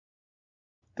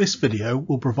This video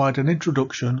will provide an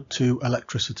introduction to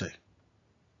electricity.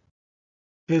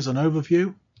 Here's an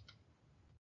overview.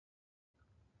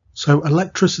 So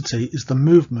electricity is the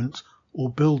movement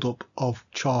or build-up of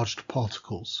charged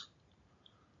particles.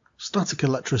 Static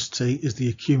electricity is the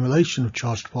accumulation of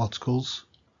charged particles,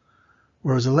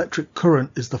 whereas electric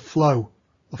current is the flow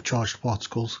of charged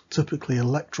particles, typically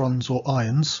electrons or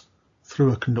ions,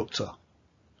 through a conductor.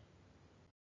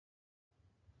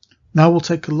 Now we'll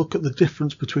take a look at the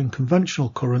difference between conventional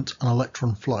current and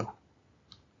electron flow.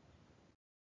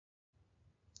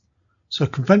 So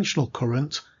conventional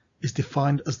current is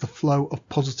defined as the flow of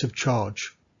positive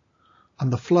charge,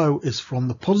 and the flow is from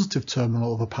the positive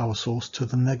terminal of a power source to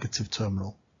the negative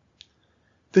terminal.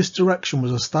 This direction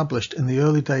was established in the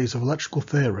early days of electrical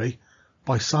theory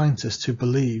by scientists who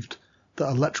believed that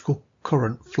electrical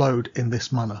current flowed in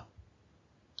this manner.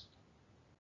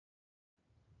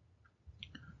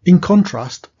 In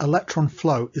contrast, electron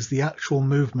flow is the actual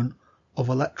movement of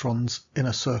electrons in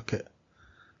a circuit.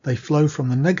 They flow from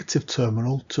the negative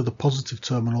terminal to the positive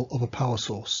terminal of a power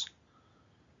source.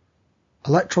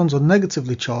 Electrons are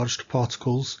negatively charged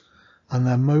particles, and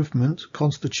their movement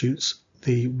constitutes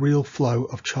the real flow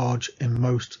of charge in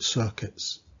most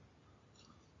circuits.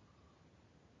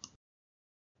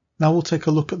 Now we'll take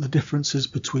a look at the differences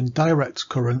between direct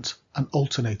current and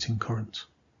alternating current.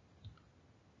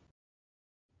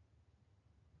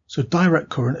 So direct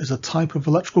current is a type of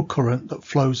electrical current that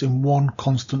flows in one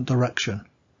constant direction.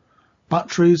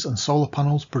 Batteries and solar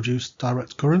panels produce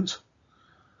direct current,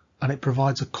 and it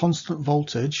provides a constant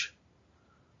voltage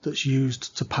that's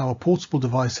used to power portable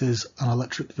devices and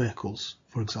electric vehicles,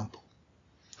 for example.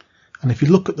 And if you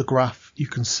look at the graph, you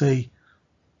can see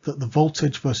that the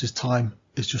voltage versus time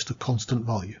is just a constant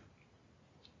value.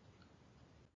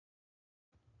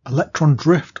 Electron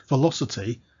drift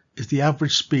velocity is the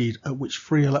average speed at which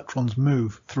free electrons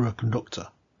move through a conductor.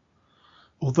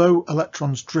 Although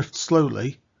electrons drift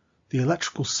slowly, the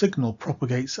electrical signal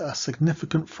propagates at a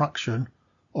significant fraction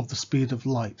of the speed of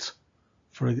light.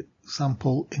 For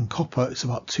example, in copper, it's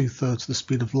about 2/3 the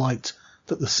speed of light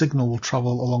that the signal will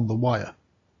travel along the wire.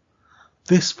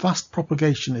 This fast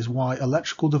propagation is why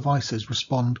electrical devices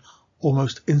respond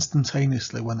almost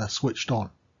instantaneously when they're switched on.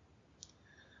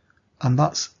 And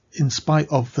that's in spite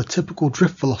of the typical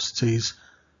drift velocities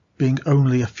being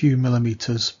only a few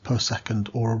millimeters per second,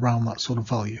 or around that sort of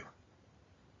value.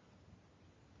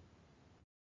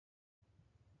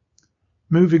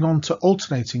 Moving on to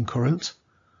alternating current,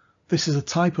 this is a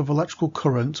type of electrical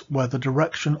current where the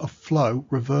direction of flow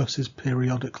reverses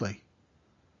periodically.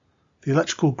 The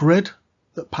electrical grid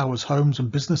that powers homes and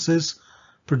businesses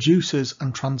produces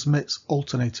and transmits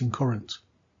alternating current,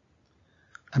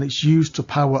 and it's used to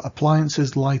power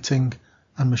appliances, lighting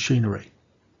and machinery.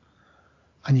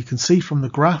 And you can see from the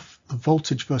graph, the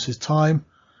voltage versus time,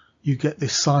 you get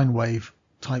this sine wave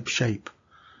type shape.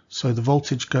 So the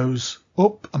voltage goes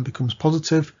up and becomes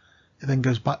positive, it then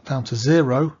goes back down to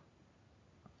 0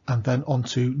 and then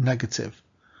onto negative.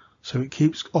 So it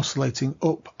keeps oscillating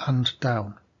up and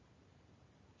down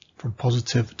from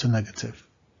positive to negative.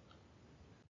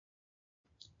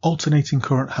 Alternating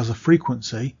current has a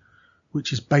frequency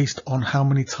which is based on how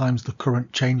many times the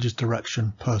current changes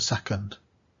direction per second.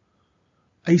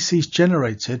 AC is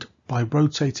generated by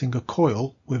rotating a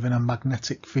coil within a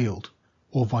magnetic field,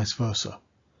 or vice versa.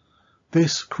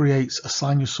 This creates a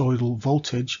sinusoidal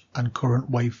voltage and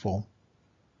current waveform.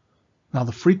 Now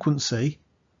the frequency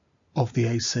of the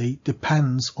AC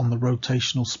depends on the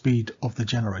rotational speed of the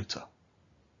generator.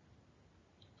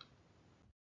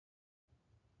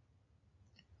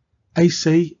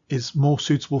 AC is more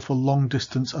suitable for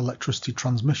long-distance electricity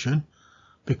transmission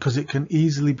because it can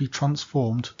easily be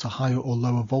transformed to higher or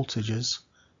lower voltages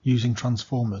using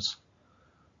transformers.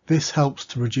 This helps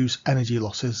to reduce energy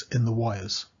losses in the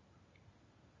wires.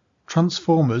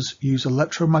 Transformers use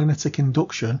electromagnetic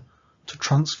induction to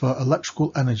transfer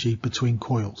electrical energy between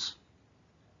coils.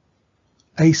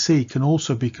 AC can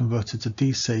also be converted to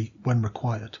DC when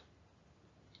required.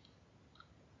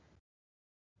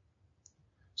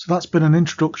 So that's been an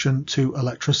introduction to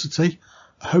electricity.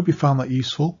 I hope you found that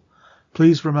useful.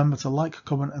 Please remember to like,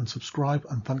 comment and subscribe,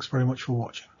 and thanks very much for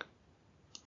watching.